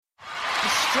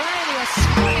Australia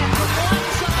sprint from one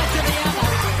side to the other.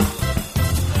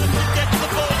 Gets the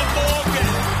ball to Morgan.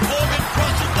 Morgan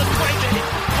crosses the 20.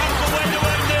 Comes away to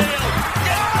O'Neill.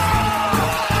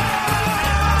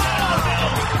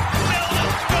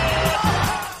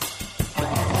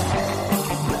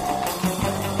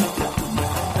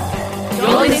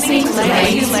 You're listening to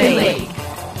Ladies Who League.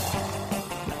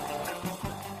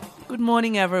 Good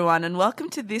morning, everyone, and welcome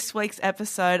to this week's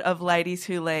episode of Ladies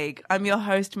Who League. I'm your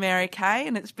host, Mary Kay,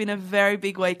 and it's been a very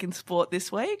big week in sport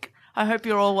this week. I hope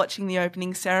you're all watching the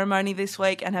opening ceremony this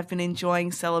week and have been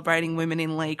enjoying celebrating Women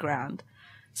in League Round.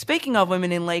 Speaking of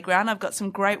Women in League Round, I've got some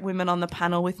great women on the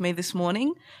panel with me this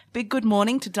morning. Big good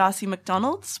morning to Darcie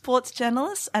McDonald, sports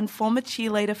journalist and former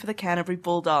cheerleader for the Canterbury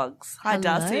Bulldogs. Hi, Hello.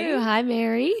 Darcie. Hi,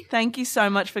 Mary. Thank you so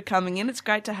much for coming in. It's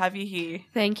great to have you here.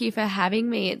 Thank you for having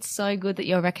me. It's so good that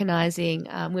you're recognising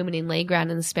women in league round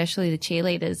and especially the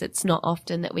cheerleaders. It's not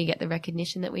often that we get the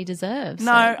recognition that we deserve. No,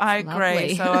 so I agree.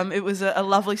 lovely. So it was a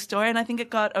lovely story, and I think it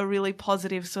got a really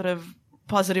positive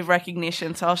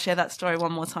recognition. So I'll share that story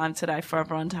one more time today for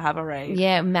everyone to have a read.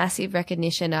 Yeah, massive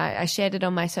recognition. I shared it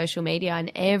on my social media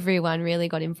and everyone really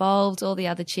got involved. All the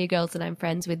other cheer girls that I'm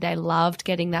friends with, they loved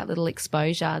getting that little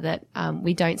exposure that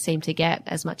we don't seem to get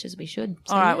as much as we should.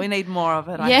 So, All right, yeah. we need more of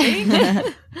it, I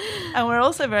think. And we're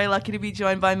also very lucky to be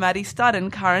joined by Maddie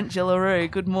Studdon, current Jillaroo.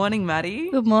 Good morning,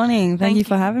 Maddie. Good morning. Thank you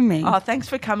for having me. Oh, thanks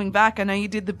for coming back. I know you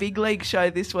did the big league show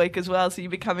this week as well, so you're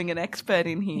becoming an expert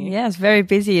in here. Yeah, it's very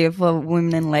busy for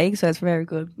women in league, so it's very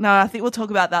good. No, I think we'll talk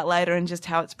about that later and just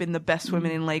how it's been the best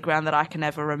women in league round that I can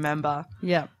ever remember.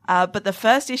 Yeah. But the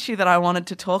first issue that I wanted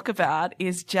to talk about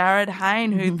is Jarryd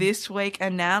Hayne, who this week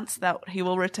announced that he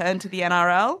will return to the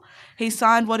NRL. He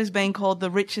signed what is being called the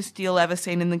richest deal ever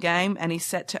seen in the game, and he's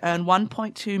set to earn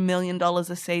 $1.2 million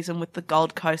a season with the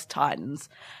Gold Coast Titans.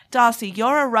 Darcie,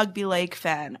 you're a rugby league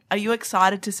fan. Are you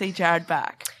excited to see Jarryd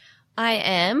back? I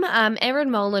am.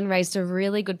 Erin Molan raised a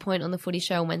really good point on the Footy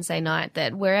Show on Wednesday night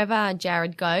that wherever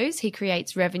Jarryd goes, he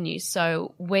creates revenue.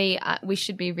 So we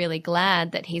should be really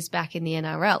glad that he's back in the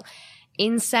NRL.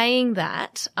 In saying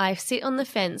that, I sit on the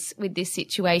fence with this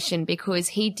situation because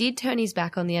he did turn his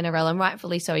back on the NRL and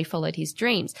rightfully so, he followed his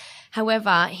dreams.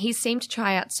 However, he seemed to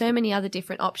try out so many other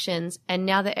different options, and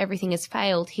now that everything has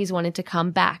failed, he's wanted to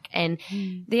come back. And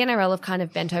the NRL have kind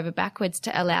of bent over backwards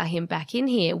to allow him back in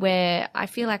here, where I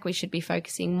feel like we should be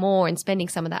focusing more and spending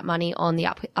some of that money on the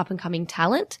up and coming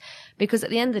talent, because at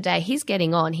the end of the day, he's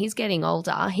getting on, he's getting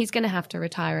older, he's going to have to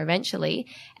retire eventually.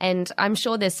 And I'm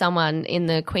sure there's someone in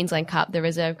the Queensland Cup, the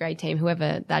reserve grade team,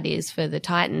 whoever that is for the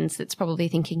Titans, that's probably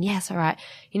thinking, yes, all right,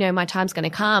 my time's going to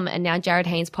come. And now Jarryd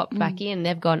Hayne's popped back in.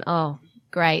 They've gone, oh,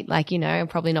 great. I'm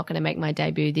probably not going to make my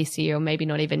debut this year or maybe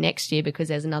not even next year because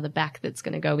there's another back that's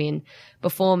going to go in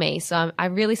before me. So I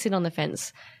really sit on the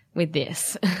fence with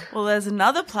this. Well, there's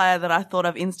another player that I thought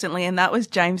of instantly, and that was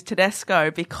James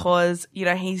Tedesco, because,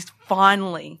 he's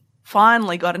finally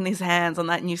gotten his hands on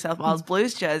that New South Wales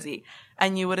Blues jersey.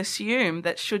 And you would assume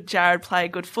that should Jarryd play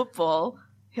good football,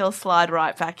 he'll slide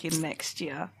right back in next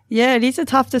year. Yeah, it is a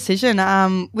tough decision.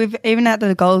 We've even at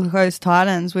the Gold Coast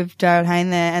Titans with Jarryd Hayne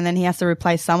there, and then he has to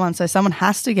replace someone, so someone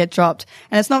has to get dropped.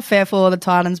 And it's not fair for all the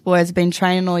Titans boys who've been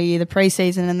training all year, the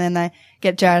preseason, and then they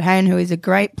get Jarryd Hayne, who is a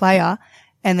great player,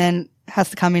 and then has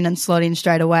to come in and slot in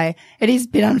straight away. It is a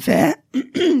bit unfair.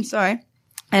 Sorry.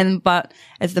 But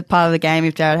it's the part of the game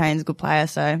if Jarryd Hayne's a good player,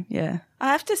 so yeah.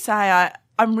 I have to say,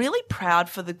 I'm really proud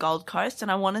for the Gold Coast,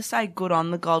 and I want to say good on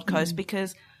the Gold Coast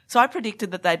because I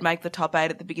predicted that they'd make the top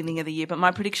 8 at the beginning of the year, but my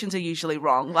predictions are usually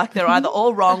wrong. Like they're either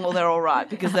all wrong or they're all right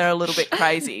because they're a little bit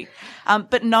crazy.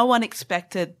 But no one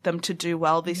expected them to do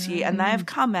well this year, and they have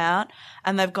come out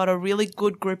and they've got a really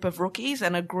good group of rookies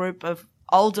and a group of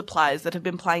older players that have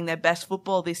been playing their best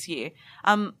football this year.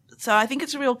 So I think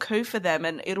it's a real coup for them,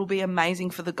 and it'll be amazing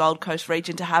for the Gold Coast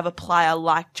region to have a player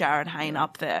like Jarryd Hayne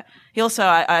up there. He also,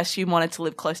 I assume, wanted to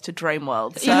live close to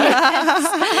Dreamworld. So yes.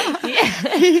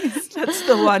 That's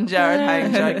the one Jarryd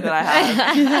Hayne joke that I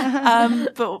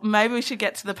have. But maybe we should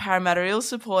get to the Parramatta Eels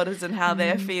supporters and how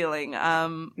they're feeling.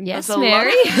 Yes,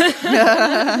 Mary.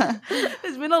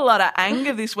 There's been a lot of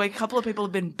anger this week. A couple of people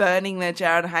have been burning their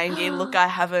Jarryd Hayne gear. Look, I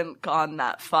haven't gone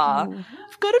that far.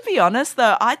 I've got to be honest,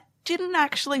 though. I didn't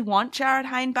actually want Jarryd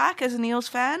Hayne back as an Eels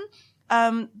fan.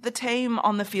 The team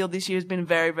on the field this year has been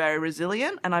very, very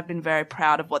resilient, and I've been very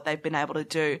proud of what they've been able to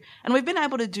do. And we've been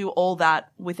able to do all that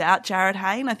without Jarryd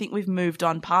Hayne. I think we've moved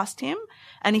on past him.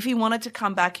 And if he wanted to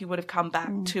come back, he would have come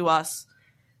back to us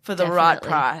for the right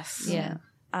price. Yeah.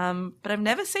 But I've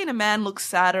never seen a man look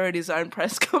sadder at his own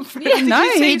press conference. Did No,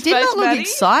 you see he his did face, not look Maddie?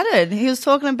 excited. He was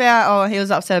talking about, he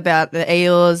was upset about the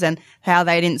Eels and how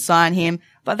they didn't sign him.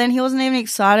 But then he wasn't even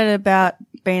excited about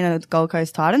being a Gold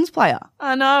Coast Titans player.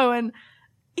 I know, and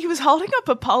he was holding up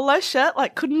a polo shirt.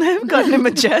 Like, couldn't they have gotten him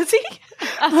a jersey?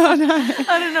 Oh, no.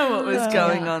 I don't know what was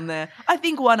going on there. I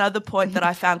think one other point that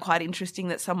I found quite interesting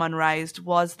that someone raised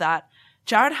was that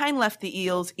Jarryd Hayne left the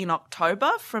Eels in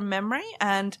October from memory,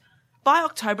 and by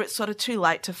October it's sort of too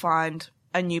late to find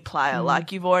a new player.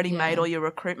 Like, you've already made all your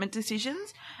recruitment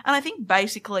decisions. And I think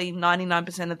basically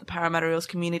 99% of the Parramatta Eels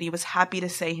community was happy to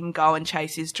see him go and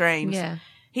chase his dreams. Yeah.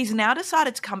 He's now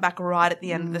decided to come back right at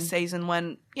the end of the season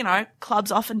when, you know,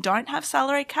 clubs often don't have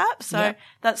salary caps. So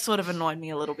that sort of annoyed me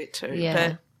a little bit too. Yeah.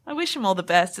 But I wish him all the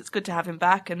best. It's good to have him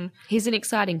back. And He's an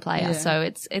exciting player, so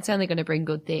it's only going to bring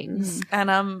good things.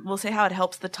 we'll see how it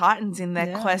helps the Titans in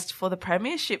their quest for the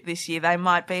premiership this year. They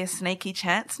might be a sneaky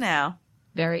chance now.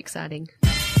 Very exciting.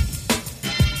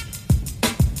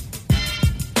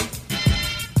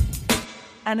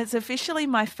 And it's officially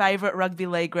my favourite rugby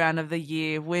league round of the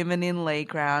year, Women in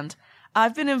League round.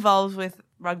 I've been involved with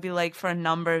rugby league for a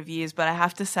number of years, but I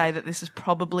have to say that this has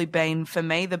probably been, for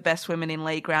me, the best Women in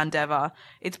League round ever.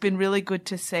 It's been really good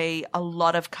to see a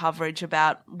lot of coverage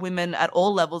about women at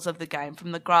all levels of the game,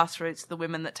 from the grassroots, the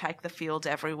women that take the field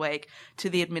every week,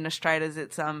 to the administrators.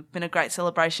 It's been a great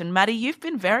celebration. Maddie, you've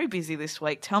been very busy this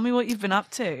week. Tell me what you've been up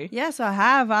to. Yes, I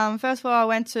have. First of all, I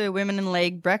went to Women in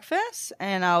League breakfast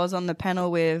and I was on the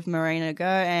panel with Marina Go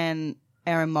and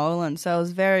Erin Molan. So it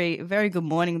was very, very good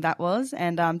morning that was.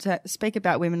 And to speak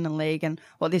about Women in League and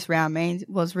what this round means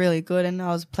was really good. And it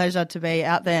was a pleasure to be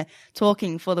out there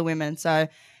talking for the women. So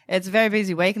it's a very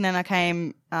busy week. And then I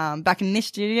came back in this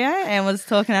studio and was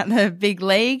talking at the Big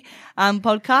League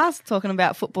podcast, talking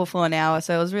about football for an hour.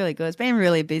 So it was really good. It's been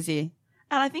really busy.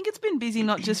 And I think it's been busy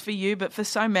not just for you, but for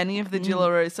so many of the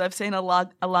Jillaroos. So I've seen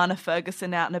Alana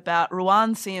Ferguson out and about.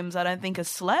 Ruan Sims, I don't think, has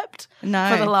slept for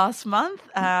the last month.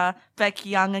 Beck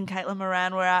Young and Caitlin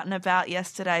Moran were out and about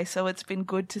yesterday. So it's been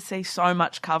good to see so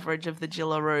much coverage of the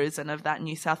Jillaroos and of that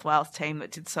New South Wales team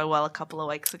that did so well a couple of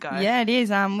weeks ago. Yeah, it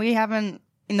is. We haven't,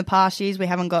 in the past years, we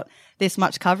haven't got this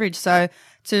much coverage. So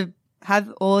to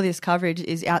have all this coverage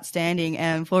is outstanding.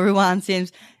 And for Ruan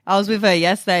Sims, I was with her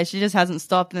yesterday. She just hasn't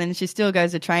stopped, and then she still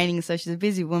goes to training. So she's a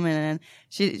busy woman, and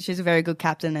she's a very good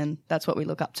captain, and that's what we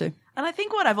look up to. And I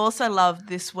think what I've also loved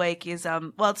this week is,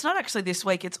 well, it's not actually this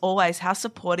week, it's always how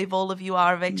supportive all of you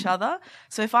are of each other.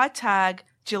 So if I tag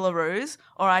Jillaroos,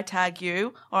 or I tag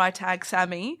you, or I tag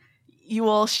Sammy, you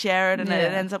all share it and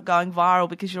it ends up going viral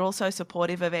because you're all so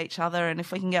supportive of each other. And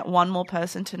if we can get one more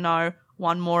person to know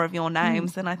one more of your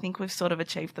names, then I think we've sort of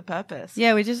achieved the purpose.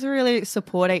 Yeah, we just really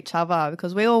support each other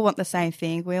because we all want the same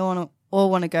thing. We all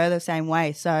want to go the same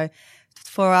way. So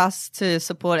for us to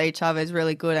support each other is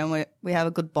really good, and we have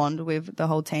a good bond with the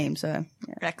whole team. So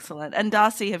yeah. Excellent. And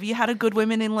Darcie, have you had a good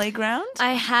Women in League round?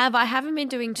 I have. I haven't been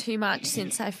doing too much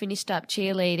since I finished up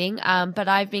cheerleading, but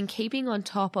I've been keeping on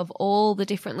top of all the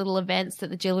different little events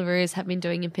that the Jillaroos have been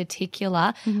doing in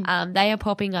particular. They are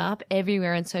popping up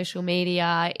everywhere on social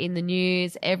media, in the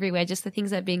news, everywhere, just the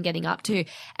things they've been getting up to.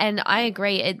 And I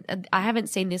agree. I haven't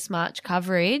seen this much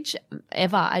coverage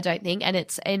ever, I don't think.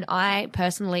 And I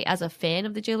personally, as a fan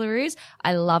of the Jillaroos,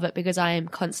 I love it because I am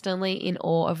constantly in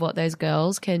awe of what those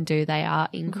girls can do. They are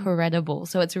incredible.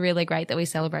 So it's really great that we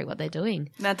celebrate what they're doing.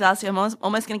 Now, Darcie, I'm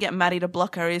almost going to get Maddie to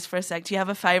block her ears for a sec. Do you have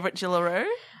a favourite Jillaroo?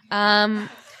 I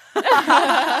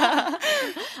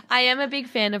am a big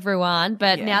fan of Ruan,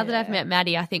 but now that I've met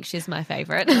Maddie, I think she's my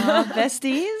favourite.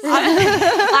 Besties.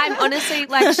 I'm honestly,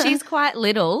 like, she's quite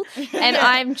little, and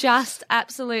I'm just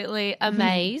absolutely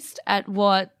amazed at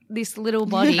what this little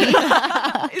body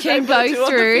can go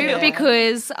through,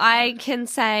 because I can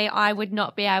say I would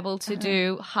not be able to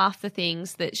do half the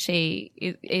things that she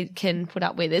can put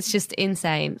up with. It's just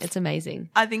insane. It's amazing.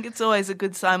 I think it's always a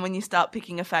good sign when you start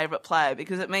picking a favourite player,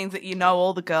 because it means that you know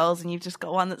all the girls and you've just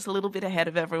got one that's a little bit ahead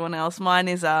of everyone else. Mine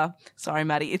is, sorry,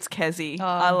 Maddie, it's Kezi.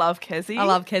 I love Kezi. I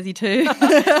love Kezi too.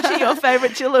 She your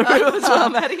favourite Jillaroo as well,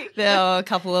 Maddie? There are a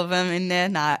couple of them in there.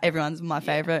 Nah, everyone's my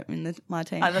favourite in my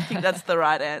team. I think that's the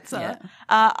right answer.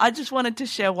 I just wanted to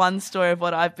share one story of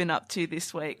what I've been up to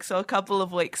this week. So a couple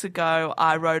of weeks ago,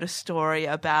 I wrote a story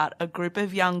about a group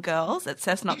of young girls at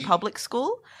Cessnock Public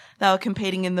School. They were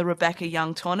competing in the Rebecca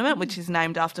Young tournament, which is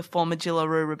named after former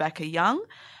Jillaroo Rebecca Young.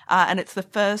 And it's the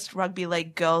first rugby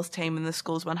league girls team in the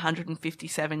school's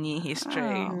 157-year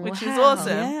history, which is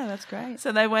awesome. Yeah, that's great.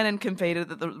 So they went and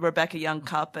competed at the Rebecca Young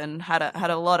Cup and had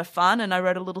a lot of fun. And I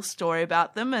wrote a little story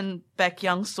about them. And Beck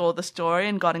Young saw the story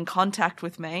and got in contact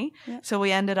with me. Yeah. So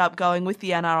we ended up going with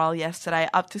the NRL yesterday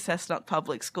up to Cessnock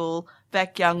Public School.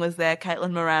 Beck Young was there,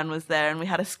 Caitlin Moran was there, and we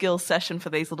had a skills session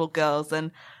for these little girls. And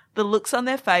the looks on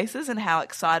their faces and how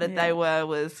excited they were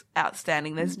was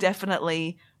outstanding. There's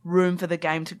definitely room for the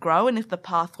game to grow, and if the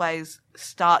pathways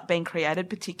start being created,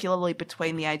 particularly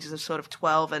between the ages of sort of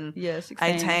 12 and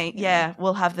 18,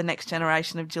 we'll have the next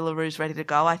generation of Jillaroos ready to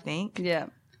go, I think.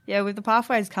 Yeah, with the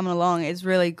pathways coming along, it's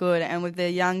really good, and with the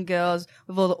young girls,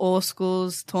 with all the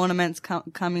all-schools tournaments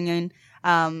coming in,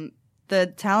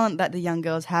 the talent that the young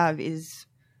girls have is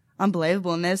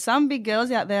unbelievable, and there's some big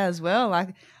girls out there as well,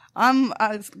 like I'm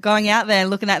going out there and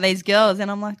looking at these girls and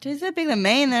I'm like, geez, they're bigger than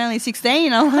me and they're only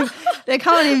 16. I'm like, they're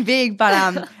coming in big,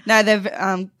 but no,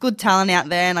 they've good talent out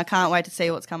there and I can't wait to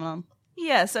see what's coming on.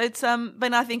 Yeah, so it's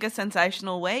been, I think, a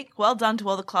sensational week. Well done to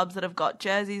all the clubs that have got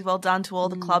jerseys. Well done to all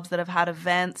the clubs that have had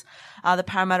events. The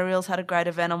Parramatta Eels had a great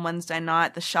event on Wednesday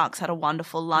night. The Sharks had a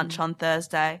wonderful lunch on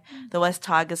Thursday. The West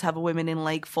Tigers have a Women in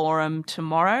League forum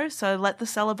tomorrow. So let the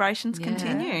celebrations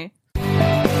continue.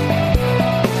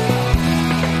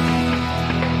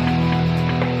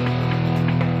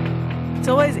 It's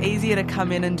always easier to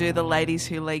come in and do the Ladies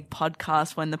Who League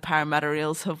podcast when the Parramatta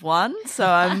Eels have won. So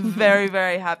I'm very,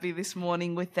 very happy this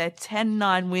morning with their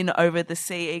 10-9 win over the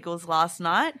Sea Eagles last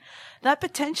night. That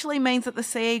potentially means that the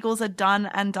Sea Eagles are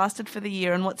done and dusted for the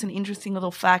year. And what's an interesting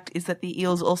little fact is that the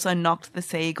Eels also knocked the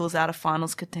Sea Eagles out of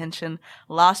finals contention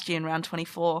last year in round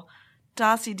 24.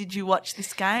 Darcie, did you watch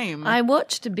this game? I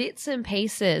watched bits and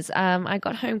pieces. I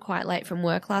got home quite late from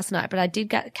work last night, but I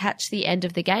did catch the end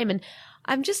of the game, and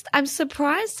I'm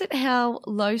surprised at how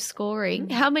low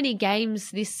scoring, how many games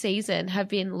this season have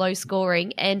been low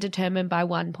scoring and determined by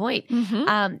 1 point.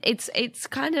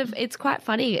 It's quite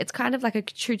funny. It's kind of like a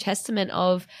true testament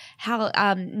of how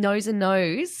nose and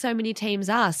nose so many teams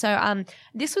are. So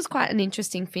this was quite an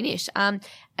interesting finish. I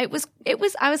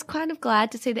was kind of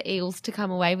glad to see the Eels to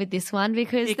come away with this one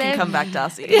because you can come back,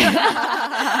 Darcie.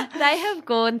 They have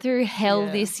gone through hell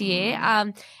this year,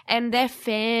 and their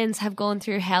fans have gone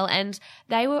through hell, and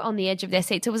they were on the edge of their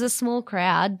seats. It was a small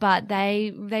crowd, but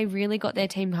they really got their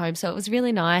team home, so it was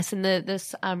really nice. And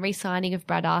the re-signing of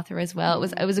Brad Arthur as well.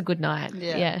 It was a good night.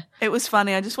 Yeah. It was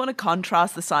funny. I just want to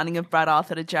contrast the signing of Brad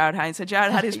Arthur to Jarryd Hayne. So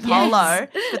Jarryd had his polo,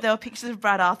 but there were pictures of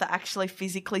Brad Arthur actually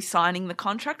physically signing the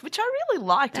contract, which I really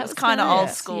liked. It was kind of old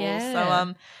school.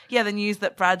 Yeah. So, the news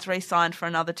that Brad's re-signed for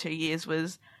another 2 years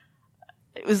was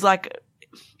like,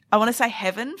 I want to say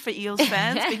heaven for Eels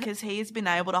fans because he has been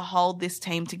able to hold this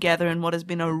team together in what has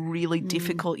been a really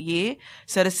difficult year.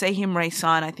 So to see him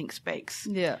re-sign, I think speaks.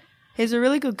 Yeah. He's a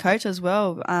really good coach as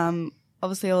well.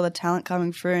 Obviously all the talent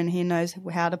coming through and he knows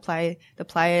how to play the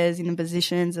players in the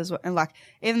positions as well. And like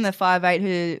even the 5'8"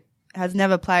 who has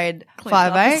never played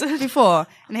 5'8" before,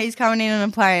 and he's coming in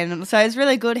and playing. So it's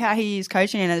really good how he is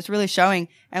coaching, and it's really showing.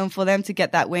 And for them to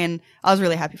get that win, I was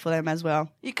really happy for them as well.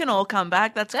 You can all come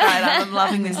back. That's great. I'm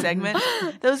loving this segment.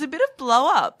 There was a bit of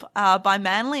blow-up by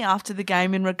Manly after the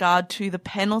game in regard to the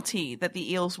penalty that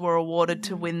the Eels were awarded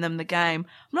to win them the game.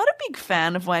 I'm not a big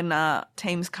fan of when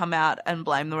teams come out and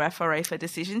blame the referee for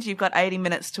decisions. You've got 80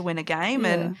 minutes to win a game,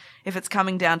 and if it's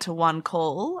coming down to one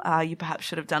call, you perhaps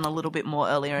should have done a little bit more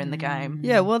earlier in the game.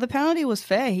 Yeah, well, the penalty was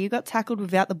fair. He got tackled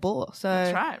without the ball. So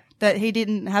that's right. That he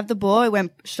didn't have the ball, it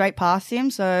went straight past him,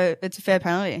 so it's a fair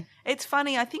penalty. It's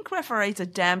funny. I think referees are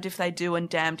damned if they do and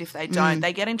damned if they don't.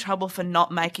 They get in trouble for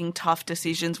not making tough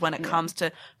decisions when it comes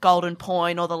to golden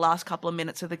point or the last couple of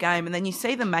minutes of the game. And then you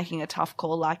see them making a tough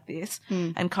call like this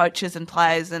and coaches and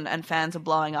players and fans are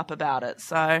blowing up about it.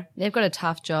 So they've got a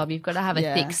tough job. You've got to have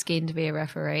a thick skin to be a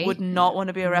referee. Would not want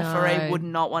to be a referee, would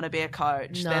not want to be a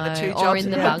coach. No. They're the two Or jobs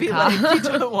in the that bunker. you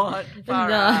don't want.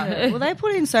 Well, they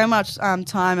put in so much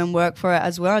time and work for it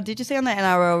as well. Did you see on the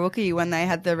NRL Rookie when they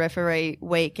had the referee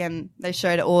week and they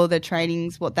showed all the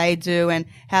trainings, what they do and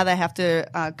how they have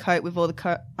to cope with all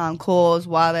the calls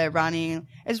while they're running?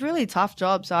 It's really a tough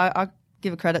job, so I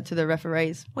give a credit to the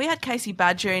referees. We had Casey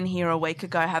Badger in here a week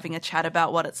ago having a chat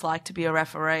about what it's like to be a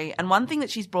referee, and one thing that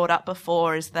she's brought up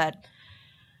before is that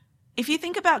if you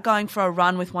think about going for a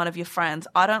run with one of your friends,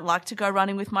 I don't like to go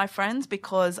running with my friends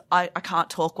because I can't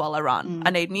talk while I run. I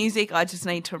need music. I just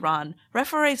need to run.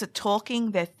 Referees are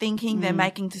talking. They're thinking. They're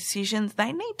making decisions.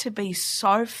 They need to be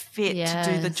so fit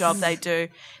to do the job they do.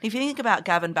 If you think about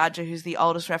Gavin Badger, who's the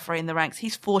oldest referee in the ranks,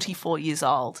 he's 44 years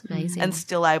old and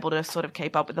still able to sort of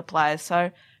keep up with the players.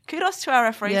 So kudos to our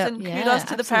referees and kudos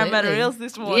to the Parramatta Eels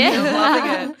this morning. I'm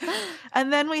loving it.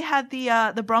 And then we had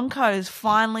the Broncos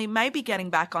finally maybe getting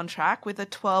back on track with a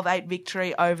 12-8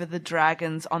 victory over the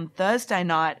Dragons on Thursday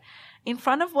night in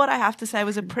front of what I have to say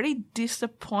was a pretty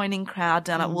disappointing crowd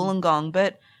down at Wollongong,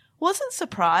 but wasn't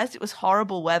surprised. It was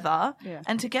horrible weather. Yeah.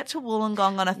 And to get to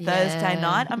Wollongong on a Thursday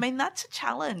night, I mean, that's a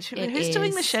challenge. Who's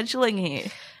doing the scheduling here?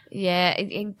 Yeah,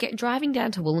 and driving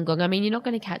down to Wollongong, I mean, you're not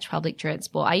going to catch public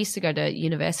transport. I used to go to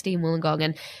university in Wollongong,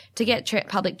 and to get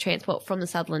public transport from the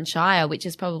Sutherland Shire, which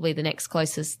is probably the next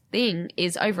closest thing,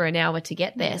 is over an hour to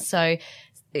get there. Yeah. So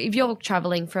if you're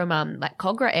travelling from like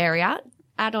Cogra area,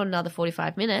 add on another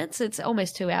 45 minutes, it's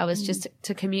almost 2 hours just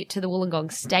to commute to the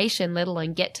Wollongong station, let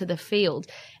alone get to the field.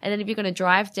 And then if you're going to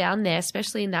drive down there,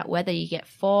 especially in that weather, you get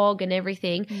fog and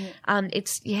everything. I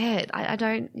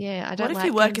don't What if like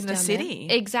you work in the city?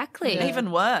 There. Exactly. Yeah.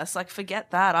 Even worse. Like,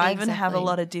 forget that. I even have a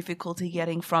lot of difficulty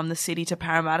getting from the city to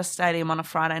Parramatta Stadium on a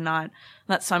Friday night.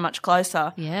 That's so much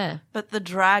closer. Yeah. But the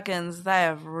Dragons, they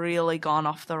have really gone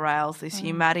off the rails this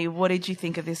year. Maddie, what did you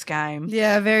think of this game?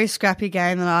 Yeah, a very scrappy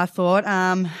game than I thought.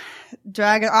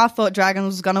 I thought Dragons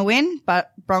was going to win,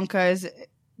 but Broncos,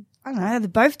 I don't know,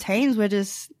 both teams were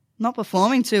just not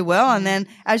performing too well. And then,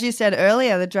 as you said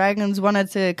earlier, the Dragons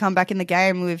wanted to come back in the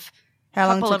game with how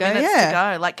long to go? A couple of minutes to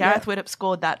go. Like Gareth Widdop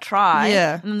scored that try.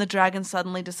 Yeah. And then the Dragons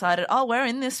suddenly decided, oh, we're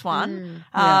in this one.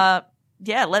 Let's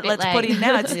put in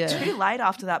now. It's too late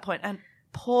after that point. And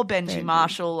poor Benji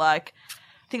Marshall, like,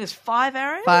 I think it was 5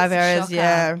 errors. 5 errors,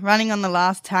 yeah. Running on the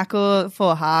last tackle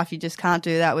for half, you just can't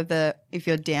do that if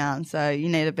you're down. So you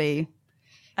need to be.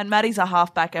 And Maddie's a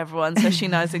halfback, everyone, so she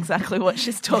knows exactly what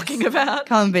she's talking about.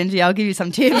 Come on, Benji, I'll give you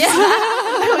some tips.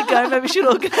 There we go. Maybe we should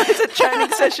organise a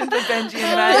training session for Benji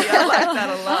and Maddie. I like that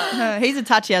a lot. He's a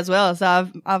touchy as well, so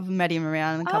I've met him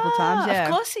around a couple of times. Yeah,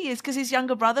 of course he is, because his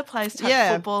younger brother plays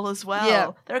touch football as well.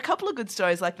 Yeah. There are a couple of good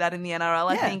stories like that in the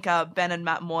NRL. I think Ben and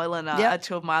Matt Moylan are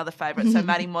two of my other favourites. So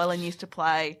Matty Moylan used to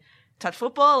play touch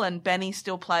football, and Benny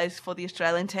still plays for the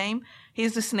Australian team.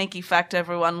 Here's the sneaky fact,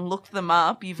 everyone. Look them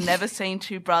up. You've never seen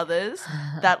two brothers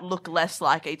that look less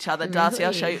like each other. Darcie,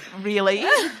 I'll show you. Really?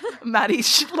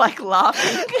 Maddie's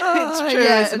laughing. It's true,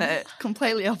 isn't it? It's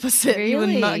completely opposite. Really? You would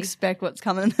not expect what's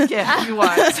coming. Yeah, you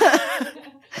won't.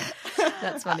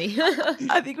 That's funny.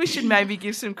 I think we should maybe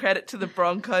give some credit to the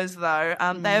Broncos, though.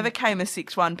 They overcame a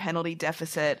 6-1 penalty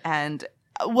deficit and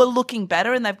were looking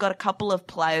better, and they've got a couple of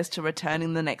players to return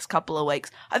in the next couple of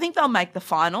weeks. I think they'll make the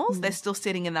finals. They're still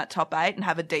sitting in that top 8 and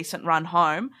have a decent run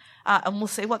home. And we'll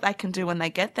see what they can do when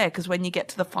they get there, because when you get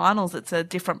to the finals, it's a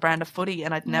different brand of footy,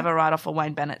 and I'd never write off a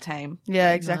Wayne Bennett team.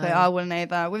 Yeah, exactly. No. I wouldn't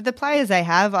either. With the players they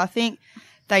have, I think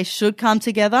they should come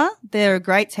together. They're a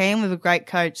great team with a great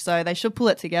coach, so they should pull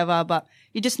it together, but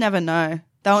you just never know.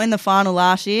 They were in the final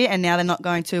last year, and now they're not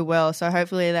going too well, so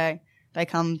hopefully they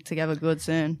come together good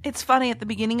soon. It's funny, at the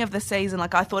beginning of the season, I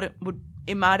thought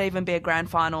it might even be a grand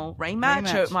final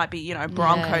rematch. Or it might be,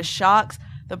 Broncos Sharks.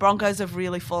 The Broncos have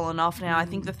really fallen off now. I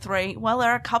think there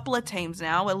are a couple of teams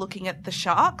now. We're looking at the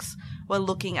Sharks. We're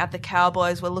looking at the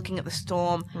Cowboys. We're looking at the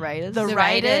Storm. Raiders. The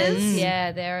Raiders.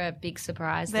 Yeah, they're a big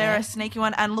surprise. They're a sneaky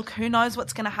one. And look, who knows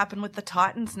what's going to happen with the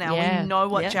Titans now. Yeah. We know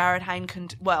what Jarryd Hayne can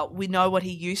do. Well, we know what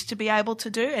he used to be able to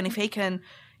do. And if he can,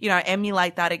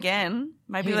 emulate that again,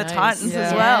 maybe the Titans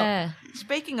as well.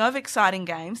 Speaking of exciting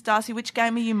games, Darcie, which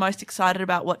game are you most excited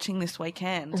about watching this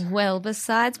weekend? Well,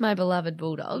 besides my beloved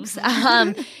Bulldogs,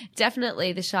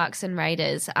 definitely the Sharks and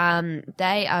Raiders.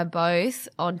 They are both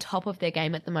on top of their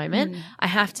game at the moment. I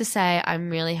have to say, I'm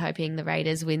really hoping the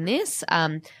Raiders win this.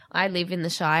 I live in the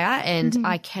Shire, and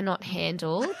I cannot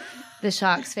handle the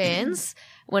Sharks fans.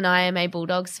 When I am a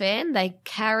Bulldogs fan, they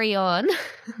carry on.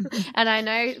 And I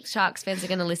know Sharks fans are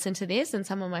going to listen to this, and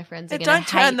some of my friends are going to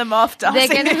hate. Don't turn them off, Darcie. They're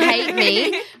going to hate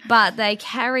me, but they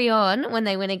carry on when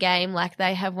they win a game like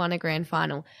they have won a grand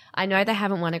final. I know they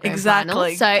haven't won a grand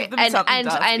final. So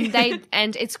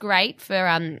and it's great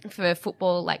for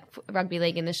football, like rugby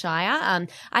league in the Shire.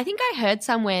 I think I heard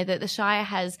somewhere that the Shire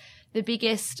has the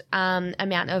biggest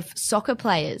amount of soccer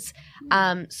players.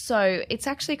 So it's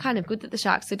actually kind of good that the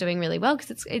Sharks are doing really well,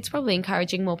 because it's probably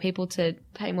encouraging more people to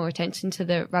pay more attention to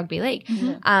the rugby league.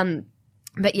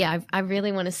 But yeah, I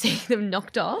really want to see them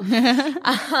knocked off.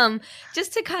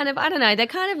 Just to kind of, I don't know, they're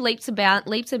kind of leaps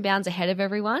and bounds ahead of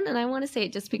everyone, and I want to see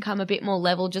it just become a bit more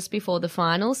level just before the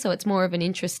finals, so it's more of an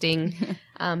interesting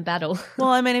battle. Well,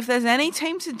 I mean, if there's any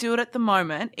team to do it at the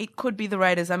moment, it could be the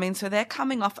Raiders. I mean, so they're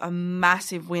coming off a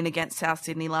massive win against South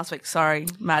Sydney last week. Sorry,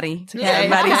 Maddie. Yeah.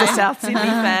 Maddie's a South Sydney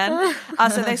fan.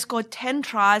 So they scored 10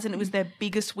 tries, and it was their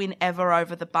biggest win ever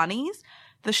over the Bunnies.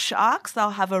 The Sharks, they'll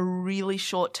have a really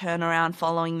short turnaround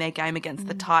following their game against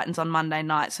the Titans on Monday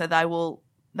night, so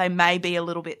they may be a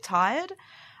little bit tired.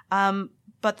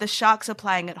 But the Sharks are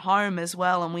playing at home as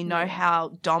well, and we know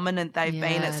how dominant they've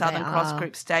been at Southern Cross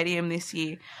Group Stadium this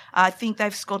year. I think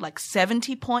they've scored like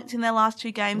 70 points in their last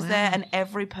 2 games there, and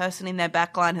every person in their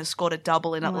backline has scored a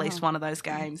double in at least one of those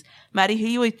games. Maddie,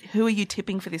 who are you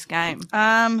tipping for this game?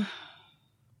 I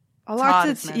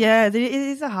like to, yeah, it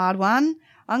is a hard one.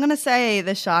 I'm going to say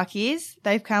the Sharkies.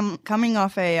 They've coming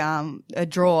off a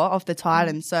draw off the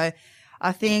Titans, so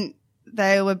I think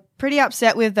they were pretty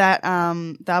upset with that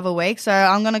the other week. So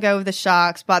I'm going to go with the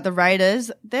Sharks, but the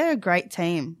Raiders, they're a great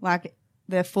team. Like,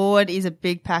 their forward is a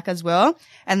big pack as well,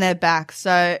 and they're back.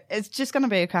 So it's just going to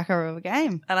be a cracker of a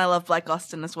game. And I love Blake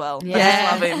Austin as well. Yeah.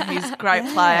 I just love him. He's a great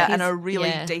player and a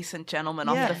really decent gentleman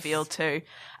off the field too.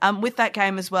 With that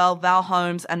game as well, Val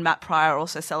Holmes and Matt Pryor are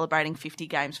also celebrating 50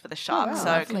 games for the Sharks.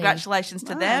 So congratulations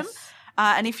to them.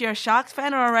 And if you're a Sharks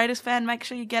fan or a Raiders fan, make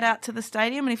sure you get out to the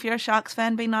stadium. And if you're a Sharks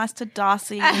fan, be nice to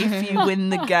Darcie if you win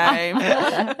the game.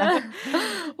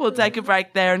 We'll take a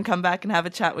break there and come back and have a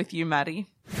chat with you, Maddie.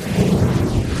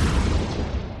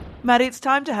 Maddie, it's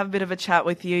time to have a bit of a chat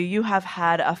with you. You have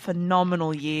had a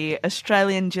phenomenal year.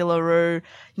 Australian Jillaroo,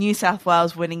 New South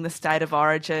Wales winning the State of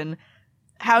Origin.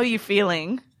 How are you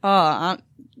feeling? Oh,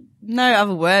 no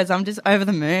other words. I'm just over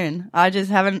the moon. I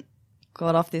just haven't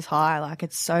got off this high. Like,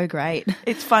 it's so great.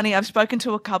 It's funny. I've spoken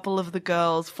to a couple of the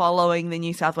girls following the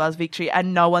New South Wales victory,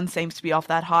 and no one seems to be off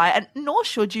that high, and nor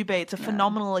should you be. It's a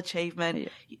phenomenal achievement.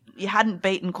 You hadn't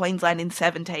beaten Queensland in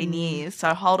 17 years,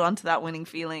 so hold on to that winning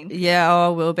feeling. Yeah, I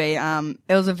will be. It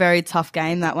was a very tough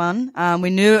game, that one.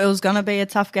 We knew it was going to be a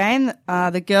tough game.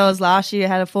 The girls last year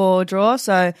had a 4 draw,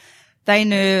 so they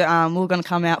knew we were going to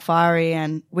come out fiery,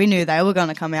 and we knew they were going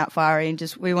to come out fiery, and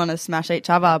just we want to smash each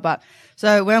other. But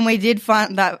so when we did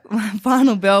find that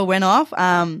final bell went off,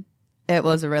 it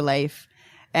was a relief.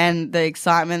 And the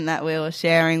excitement that we were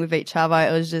sharing with each other,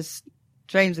 it was just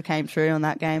dreams that came true on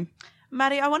that game.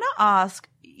 Maddie, I want to ask,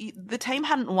 the team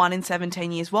hadn't won in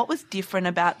 17 years. What was different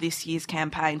about this year's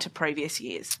campaign to previous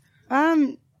years?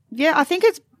 Yeah, I think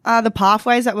it's the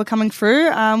pathways that were coming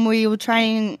through. We were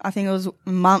training, I think it was a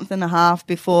month and a half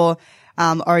before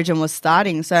Origin was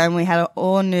starting. So we had an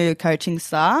all new coaching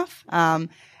staff.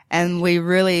 And we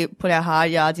really put our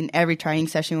hard yards in every training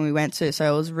session we went to.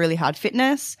 So it was really hard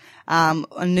fitness,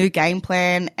 a new game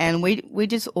plan, and we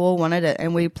just all wanted it.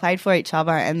 And we played for each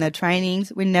other, and the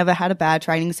trainings, we never had a bad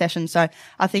training session. So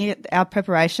I think our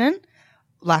preparation,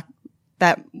 like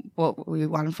that, what we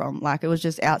won from, like, it was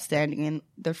just outstanding.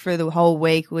 And through the whole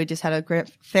week, we just had a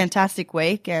fantastic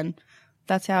week, and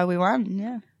that's how we won.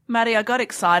 Yeah. Maddie, I got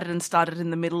excited and started in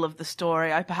the middle of the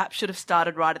story. I perhaps should have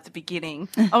started right at the beginning.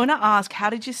 I want to ask, how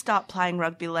did you start playing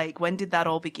rugby league? When did that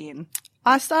all begin?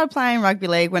 I started playing rugby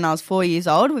league when I was 4 years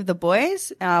old with the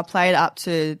boys. I played up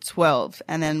to 12,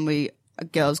 and then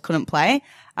girls couldn't play.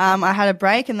 I had a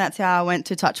break, and that's how I went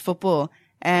to touch football.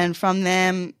 And from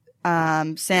them,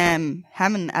 Sam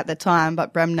Hammond at the time,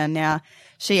 but Bremner now,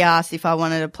 she asked if I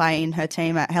wanted to play in her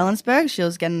team at Helensburgh. She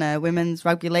was getting a women's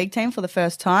rugby league team for the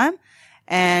first time.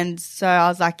 And so I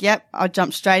was like, yep, I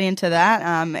jumped straight into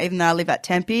that. Even though I live at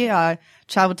Tempe, I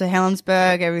travel to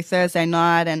Helensburgh every Thursday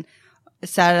night, and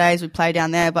Saturdays we play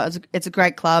down there. But it's a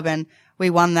great club, and we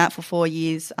won that for 4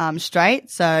 years straight.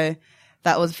 So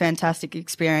that was a fantastic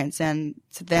experience. And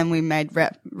so then we made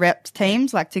rep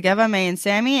teams, like together, me and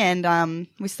Sammy, and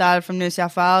we started from New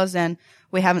South Wales, and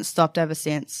we haven't stopped ever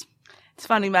since. It's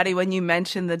funny, Maddie, when you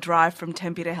mentioned the drive from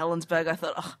Tempe to Helensburgh, I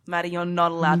thought, oh, Maddie, you're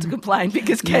not allowed to complain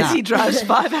because Kezzy drives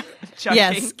 5 hours.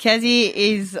 Yes, Kezzy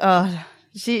is,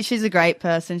 she's a great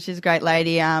person. She's a great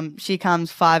lady. She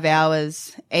comes 5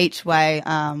 hours each way.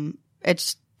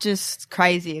 It's just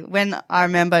crazy. When I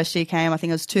remember she came, I think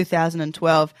it was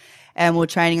 2012, and we were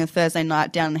training on Thursday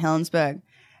night down in Helensburgh.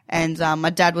 And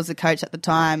my dad was the coach at the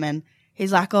time, and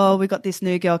he's like, oh, we got this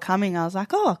new girl coming. I was like,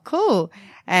 oh, cool.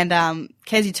 And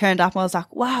Kezzy turned up, and I was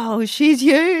like, wow, she's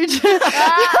huge.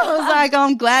 I was like, oh,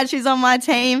 I'm glad she's on my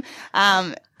team.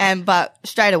 But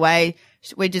straight away,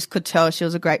 we just could tell she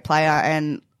was a great player,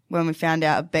 and when we found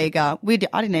out Bega,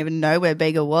 I didn't even know where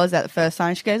Bega was at the first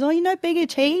time. She goes, "Oh, you know Bega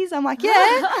Cheese?" I'm like,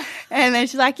 "Yeah." And then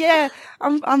she's like, "Yeah,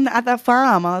 I'm at that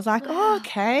farm." I was like, "Oh,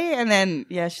 okay." And then,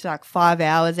 yeah, she's like 5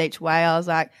 hours each way. I was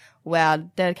like, wow,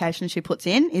 dedication she puts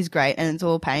in is great, and it's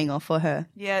all paying off for her.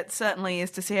 Yeah, it certainly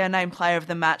is. To see her named player of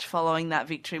the match following that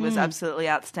victory was absolutely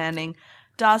outstanding.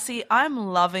 Darcie, I'm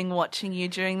loving watching you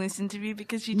during this interview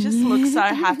because you just look so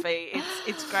happy.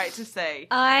 It's great to see.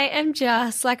 I am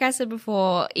just, like I said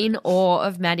before, in awe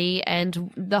of Maddie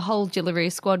and the whole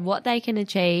Jillaroo squad, what they can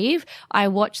achieve. I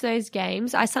watch those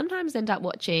games. I sometimes end up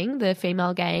watching the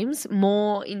female games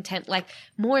more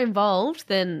more involved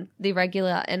than the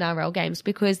regular NRL games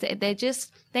because they're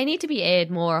just, they need to be aired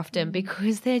more often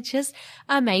because they're just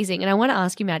amazing. And I want to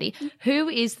ask you, Maddie, who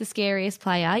is the scariest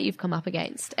player you've come up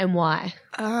against and why?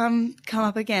 Come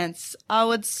up against, I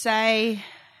would say,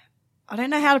 I don't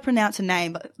know how to pronounce her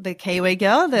name, but the Kiwi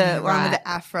girl, the one with the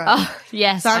afro. Oh,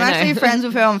 yes, so I'm I know. actually friends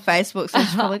with her on Facebook, so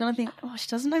she's probably going to think, oh, she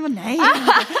doesn't know my name.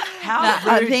 How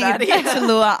rude, I think Maddie. it's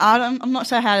Talua. I'm not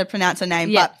sure how to pronounce her name,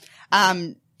 Yeah.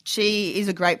 but she is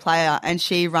a great player and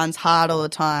she runs hard all the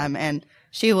time, and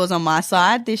she was on my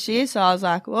side this year, so I was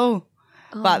like, whoa.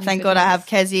 But thank God I have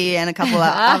Kezi and a couple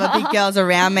of other big girls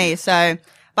around me. So,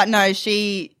 but no,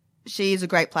 she is a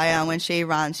great player, and when she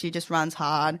runs, she just runs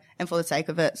hard and for the sake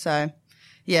of it. So,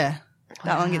 yeah,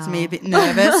 that one gets me a bit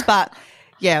nervous. But,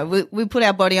 yeah, we put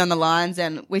our body on the lines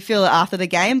and we feel it after the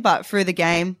game, but through the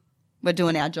game, we're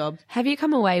doing our job. Have you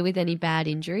come away with any bad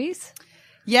injuries?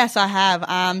 Yes, I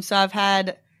have. So I've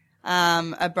had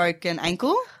a broken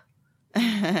ankle,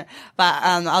 but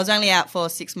I was only out for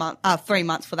 3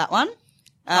 months for that one.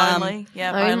 Only.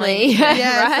 Yeah, Right.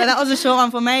 so that was a short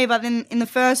one for me. But then in the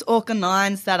first Auckland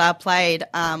Nines that I played,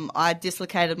 I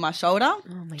dislocated my shoulder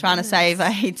trying to save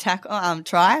a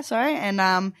try. And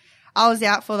I was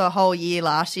out for the whole year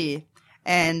last year.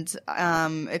 And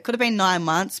it could have been 9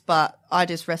 months, but I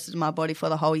just rested my body for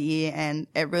the whole year, and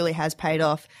it really has paid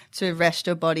off to rest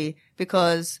your body,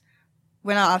 because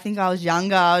when I think I was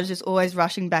younger, I was just always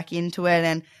rushing back into it,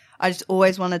 and I just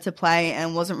always wanted to play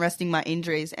and wasn't resting my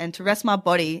injuries. And to rest my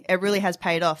body, it really has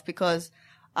paid off because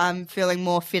I'm feeling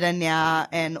more fitter now,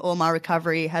 and all my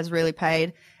recovery has really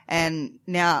paid. And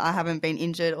now I haven't been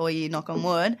injured all year, knock on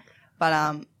wood.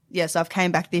 But so I've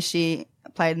came back this year,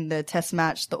 played in the Test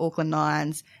match, the Auckland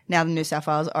Nines, now the New South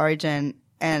Wales Origin,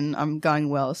 and I'm going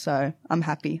well, so I'm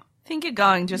happy. I think you're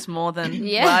going just more than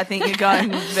Yeah. well. I think you're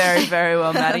going very, very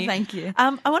well, Maddie. Thank you. I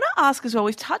want to ask as well,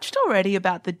 we've touched already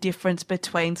about the difference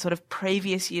between sort of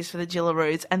previous years for the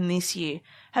Jillaroos and this year.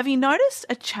 Have you noticed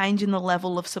a change in the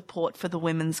level of support for the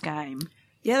women's game?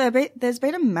 Yeah, there's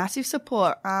been a massive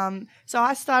support. So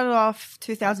I started off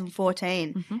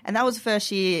 2014, and that was the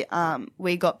first year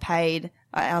we got paid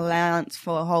our allowance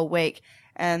for a whole week.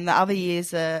 And the other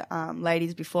years, the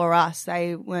ladies before us,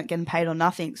 they weren't getting paid or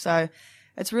nothing. So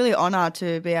it's really honour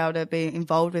to be able to be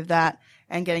involved with that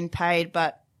and getting paid.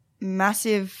 But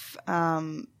massive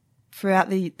throughout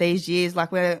these years,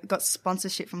 like we got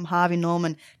sponsorship from Harvey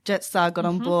Norman, Jetstar got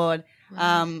on board.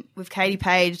 With Katie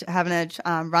Page having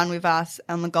a run with us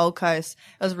on the Gold Coast,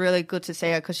 it was really good to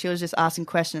see her because she was just asking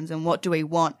questions and what do we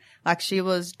want? Like, she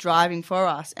was driving for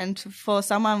us, and for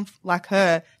someone like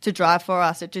her to drive for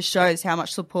us, it just shows how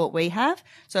much support we have.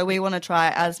 So we want to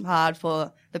try as hard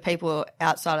for the people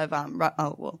outside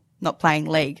of not playing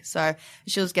league. So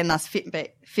she was getting us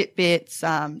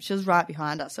Fitbits. She was right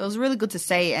behind us. So it was really good to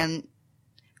see, and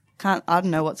I don't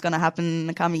know what's going to happen in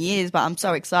the coming years, but I'm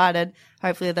so excited.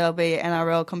 Hopefully there'll be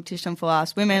NRL competition for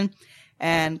us women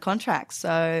and contracts.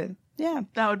 So, yeah.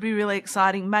 That would be really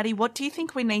exciting. Maddie, what do you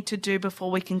think we need to do before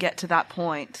we can get to that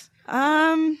point?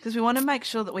 Because we want to make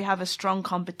sure that we have a strong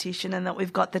competition and that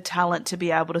we've got the talent to be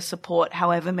able to support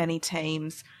however many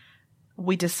teams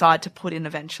we decide to put in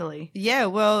eventually. Yeah,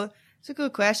 well, it's a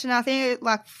good question. I think,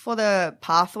 like, for the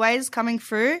pathways coming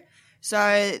through,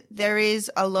 so there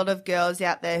is a lot of girls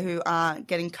out there who aren't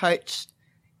getting coached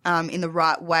in the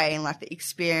right way, and like the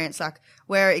experience. Like,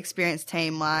 we're an experienced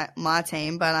team, my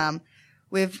team, but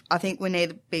I think we need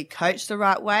to be coached the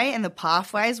right way. And the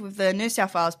pathways with the New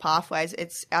South Wales pathways,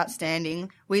 it's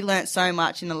outstanding. We learnt so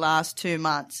much in the last 2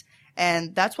 months,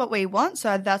 and that's what we want.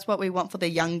 So that's what we want for the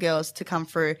young girls to come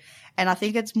through. And I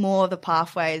think it's more the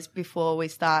pathways before we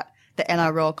start the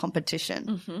NRL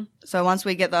competition. So once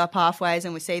we get the pathways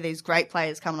and we see these great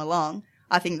players coming along,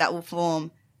 I think that will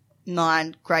form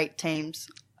 9 great teams.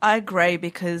 I agree,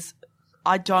 because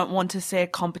I don't want to see a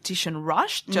competition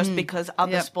rush just because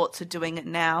other sports are doing it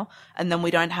now and then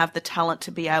we don't have the talent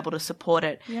to be able to support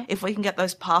it. Yep. If we can get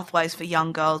those pathways for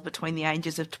young girls between the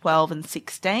ages of 12 and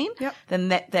 16, then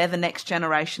they're the next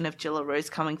generation of Jillaroos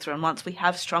coming through. And once we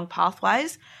have strong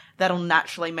pathways, that'll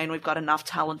naturally mean we've got enough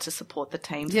talent to support the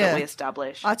teams that we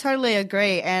establish. I totally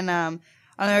agree. And I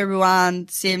know Ruan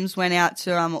Sims went out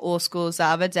to all schools the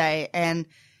other day and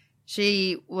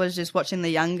she was just watching the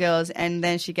young girls, and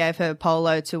then she gave her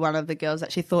polo to one of the girls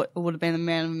that she thought would have been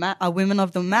women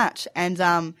of the match. And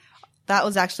that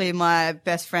was actually my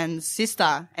best friend's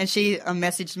sister, and she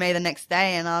messaged me the next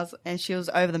day, and she was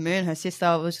over the moon. Her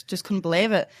sister just couldn't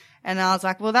believe it, and I was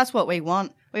like, well, that's what we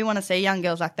want. We want to see young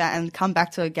girls like that and come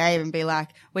back to a game and be like,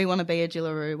 we want to be a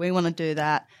Jillaroo, we want to do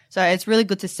that. So it's really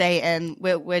good to see, and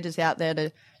we're just out there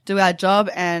to do our job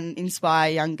and inspire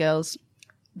young girls.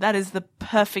 That is the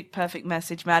perfect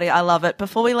message, Maddie. I love it.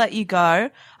 Before we let you go,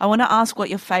 I want to ask what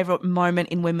your favourite moment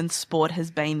in women's sport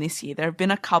has been this year. There have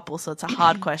been a couple, so it's a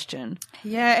hard question.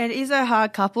 Yeah, it is a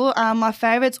hard couple. My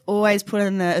favourite's always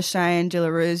putting the Australian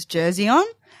Jillaroo's jersey on.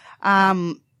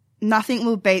 Nothing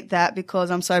will beat that because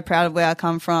I'm so proud of where I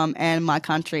come from and my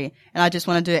country, and I just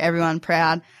want to do everyone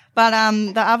proud. But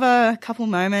the other couple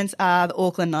moments are the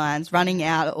Auckland Nines. Running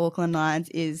out at Auckland Nines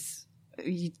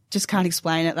you just can't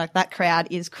explain it. Like, that crowd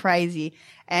is crazy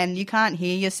and you can't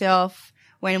hear yourself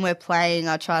when we're playing.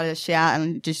 I try to shout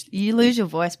and you lose your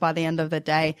voice by the end of the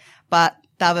day. But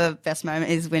the other best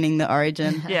moment is winning the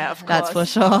Origin. Yeah, of course. That's for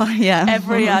sure. Yeah.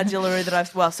 Every Jillaroo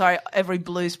that every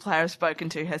Blues player I've spoken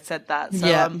to has said that.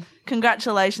 So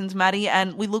congratulations, Maddie.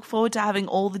 And we look forward to having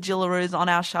all the Jillaroos on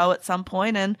our show at some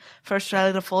point and for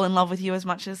Australia to fall in love with you as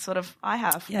much as sort of I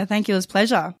have. Yeah, thank you. It was a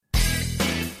pleasure.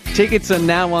 Tickets are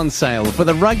now on sale for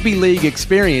the Rugby League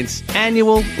Experience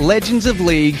annual Legends of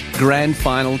League Grand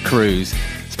Final Cruise.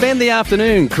 Spend the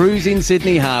afternoon cruising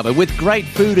Sydney Harbour with great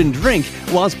food and drink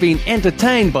whilst being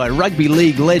entertained by Rugby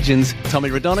League legends Tommy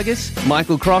Rodonigus,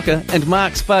 Michael Crocker and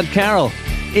Mark Spud Carroll.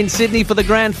 In Sydney for the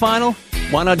Grand Final?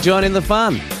 Why not join in the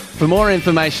fun? For more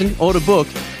information or to book,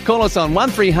 call us on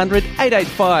 1300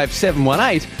 885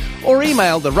 718 or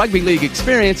email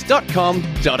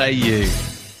therugbyleagueexperience.com.au.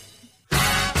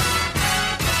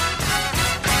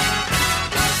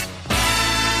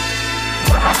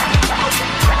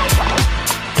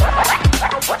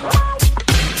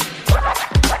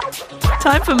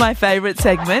 Time for my favourite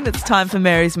segment. It's time for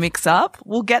Mary's Mix-Up.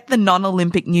 We'll get the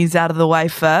non-Olympic news out of the way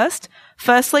first.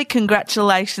 Firstly,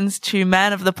 congratulations to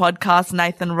man of the podcast,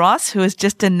 Nathan Ross, who has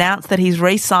just announced that he's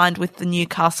re-signed with the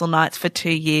Newcastle Knights for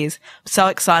 2 years. I'm so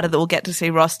excited that we'll get to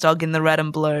see Ross Dog in the red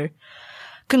and blue.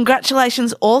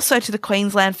 Congratulations also to the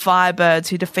Queensland Firebirds,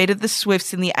 who defeated the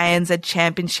Swifts in the ANZ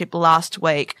Championship last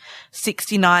week,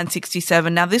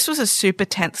 69-67. Now, this was a super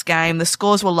tense game. The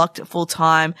scores were locked at full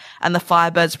time, and the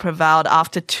Firebirds prevailed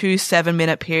after 2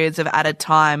 7-minute periods of added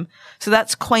time. So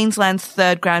that's Queensland's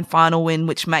third grand final win,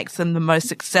 which makes them the most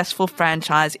successful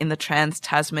franchise in the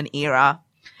Trans-Tasman era.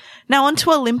 Now, on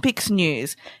to Olympics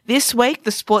news. This week,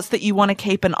 the sports that you want to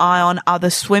keep an eye on are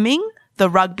the swimming, the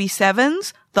rugby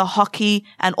sevens, the hockey,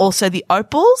 and also the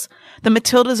opals. The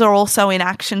Matildas are also in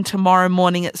action tomorrow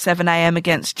morning at 7 a.m.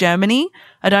 against Germany.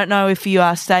 I don't know if you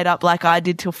stayed up like I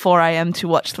did till 4 a.m. to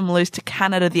watch them lose to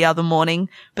Canada the other morning,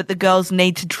 but the girls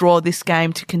need to draw this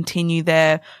game to continue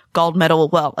their gold medal,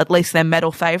 well, at least their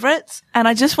medal favourites. And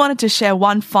I just wanted to share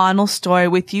one final story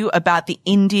with you about the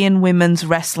Indian women's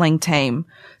wrestling team.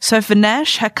 So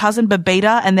Vinesh, her cousin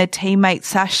Babita, and their teammate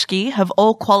Sashki have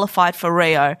all qualified for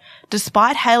Rio,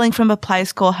 despite hailing from a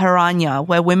place called Haranya,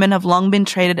 where women have long been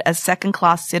treated as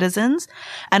second-class citizens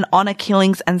and honour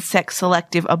killings and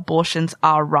sex-selective abortions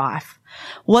are rife.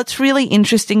 What's really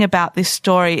interesting about this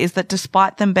story is that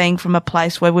despite them being from a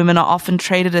place where women are often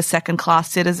treated as second-class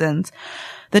citizens,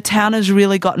 the town has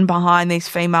really gotten behind these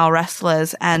female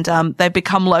wrestlers, and they've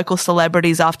become local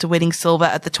celebrities after winning silver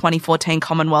at the 2014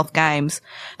 Commonwealth Games.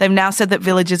 They've now said that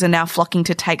villagers are now flocking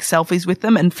to take selfies with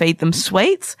them and feed them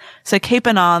sweets. So keep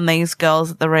an eye on these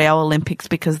girls at the Rio Olympics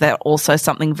because they're also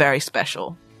something very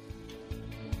special.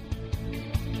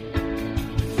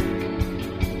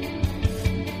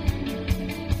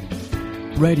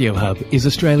 Radio Hub is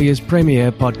Australia's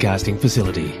premier podcasting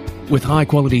facility. With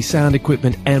high-quality sound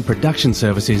equipment and production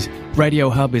services, Radio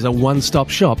Hub is a one-stop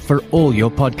shop for all your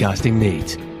podcasting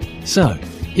needs. So,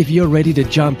 if you're ready to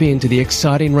jump into the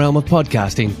exciting realm of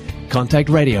podcasting, contact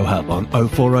Radio Hub on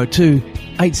 0402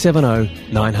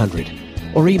 870 900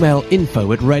 or email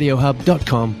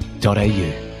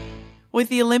info@radiohub.com.au. With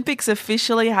the Olympics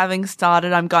officially having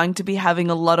started, I'm going to be having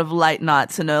a lot of late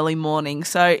nights and early mornings.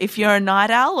 So if you're a night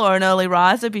owl or an early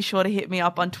riser, be sure to hit me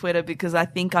up on Twitter because I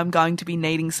think I'm going to be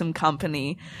needing some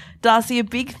company. Darcie, a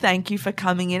big thank you for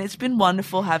coming in. It's been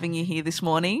wonderful having you here this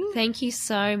morning. Thank you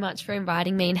so much for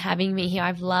inviting me and having me here.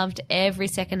 I've loved every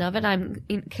second of it. I'm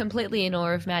completely in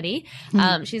awe of Maddie.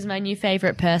 She's my new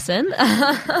favourite person.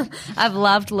 I've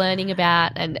loved learning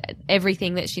about and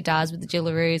everything that she does with the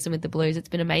Jillaroos and with the Blues. It's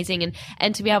been amazing.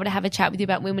 And to be able to have a chat with you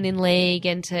about women in league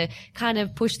and to kind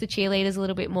of push the cheerleaders a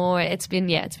little bit more, it's been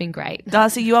great.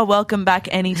 Darcie, you are welcome back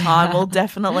anytime. We'll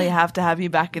definitely have to have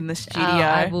you back in the studio.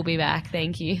 I will be back.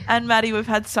 Thank you. And Maddie, we've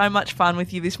had so much fun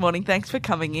with you this morning. Thanks for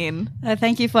coming in.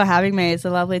 Thank you for having me. It's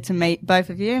lovely to meet both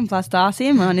of you and plus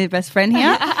Darcie, my new best friend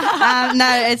here.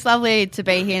 No, it's lovely to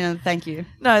be here and thank you.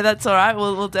 No, that's all right.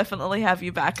 We'll definitely have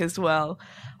you back as well.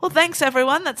 Well, thanks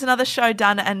everyone. That's another show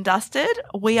done and dusted.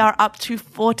 We are up to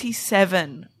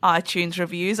 47 iTunes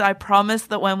reviews. I promised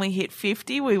that when we hit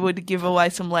 50, we would give away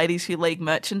some Ladies Who League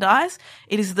merchandise.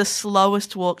 It is the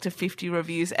slowest walk to 50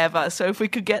 reviews ever. So if we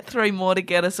could get 3 more to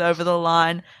get us over the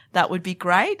line, that would be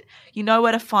great. You know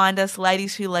where to find us,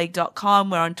 ladieswholeague.com.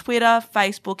 We're on Twitter,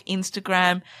 Facebook,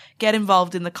 Instagram. Get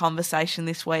involved in the conversation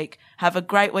this week. Have a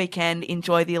great weekend.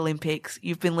 Enjoy the Olympics.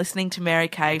 You've been listening to Mary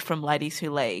Kay from Ladies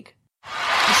Who League.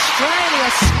 Australia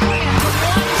sprint from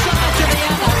one side to the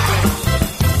other.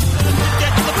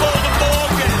 Gets the ball to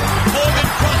Morgan. Morgan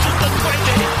crosses the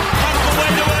 20. Comes away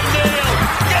to O'Neill.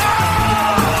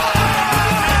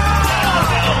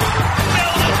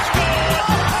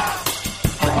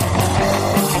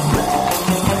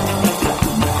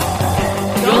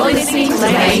 You're listening to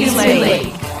Ladies Who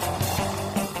League.